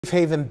Safe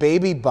Haven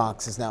baby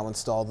box is now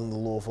installed in the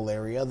Louisville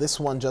area. This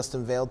one just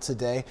unveiled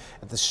today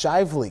at the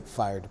Shively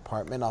Fire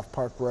Department off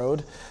Park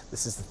Road.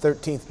 This is the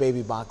 13th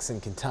baby box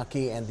in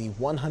Kentucky and the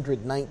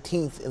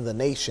 119th in the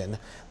nation.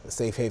 The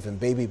Safe Haven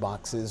baby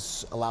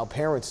boxes allow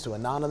parents to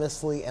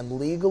anonymously and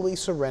legally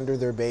surrender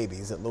their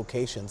babies at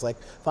locations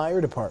like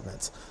fire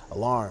departments.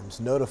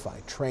 Alarms notify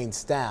trained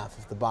staff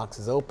if the box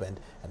is opened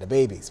and a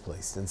baby is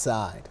placed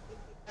inside.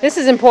 This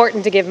is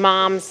important to give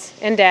moms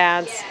and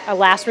dads a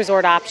last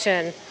resort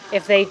option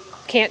if they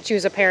can't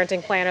choose a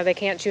parenting plan or they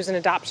can't choose an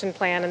adoption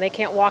plan and they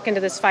can't walk into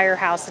this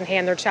firehouse and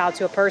hand their child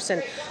to a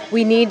person.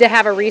 We need to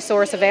have a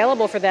resource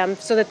available for them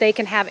so that they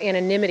can have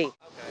anonymity.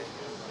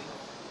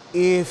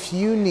 If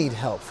you need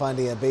help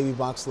finding a baby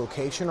box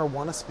location or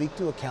want to speak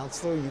to a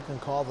counselor, you can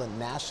call the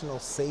National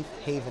Safe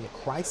Haven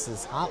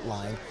Crisis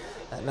Hotline.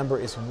 That number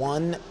is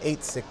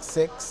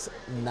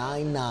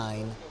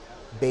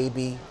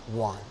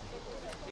 1-866-99-BABY-1.